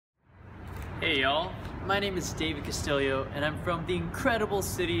Hey y'all, my name is David Castillo and I'm from the incredible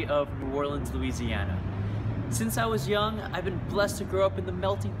city of New Orleans, Louisiana. Since I was young, I've been blessed to grow up in the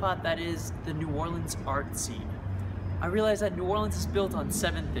melting pot that is the New Orleans art scene. I realized that New Orleans is built on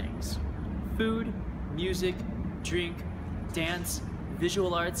 7 things: food, music, drink, dance,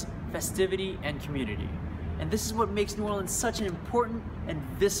 visual arts, festivity, and community. And this is what makes New Orleans such an important and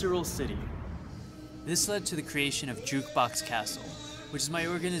visceral city. This led to the creation of Jukebox Castle, which is my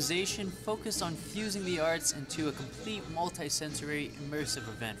organization focused on fusing the arts into a complete multi-sensory immersive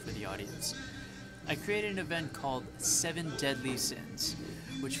event for the audience. I created an event called 7 Deadly Sins,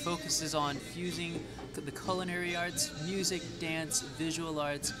 which focuses on fusing the culinary arts, music, dance, visual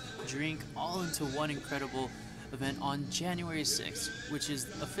arts, drink, all into one incredible event on January 6th, which is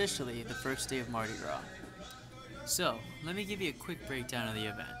officially the first day of Mardi Gras. So, let me give you a quick breakdown of the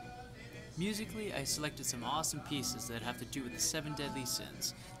event. Musically, I selected some awesome pieces that have to do with the 7 Deadly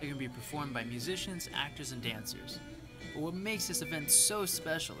Sins. They're going to be performed by musicians, actors, and dancers. But what makes this event so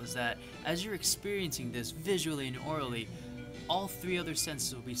special is that as you're experiencing this visually and orally, all 3 other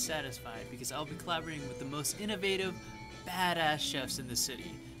senses will be satisfied because I'll be collaborating with the most innovative, badass chefs in the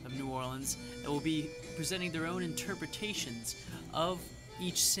city of New Orleans that will be presenting their own interpretations of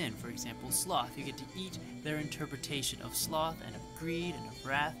each sin. For example, sloth. You get to eat their interpretation of sloth and of greed and of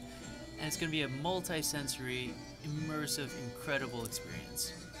wrath. And it's going to be a multi-sensory, immersive, incredible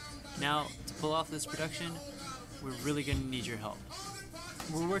experience. Now, to pull off this production, we're really going to need your help.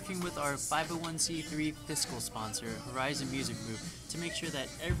 We're working with our 501c3 fiscal sponsor, Horizon Music Group, to make sure that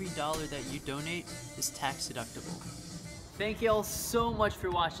every dollar that you donate is tax deductible. Thank you all so much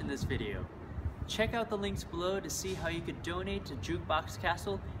for watching this video. Check out the links below to see how you could donate to Jukebox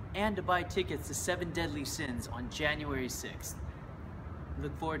Castle and to buy tickets to 7 Deadly Sins on January 6th.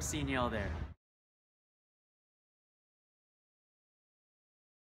 Look forward to seeing you all there.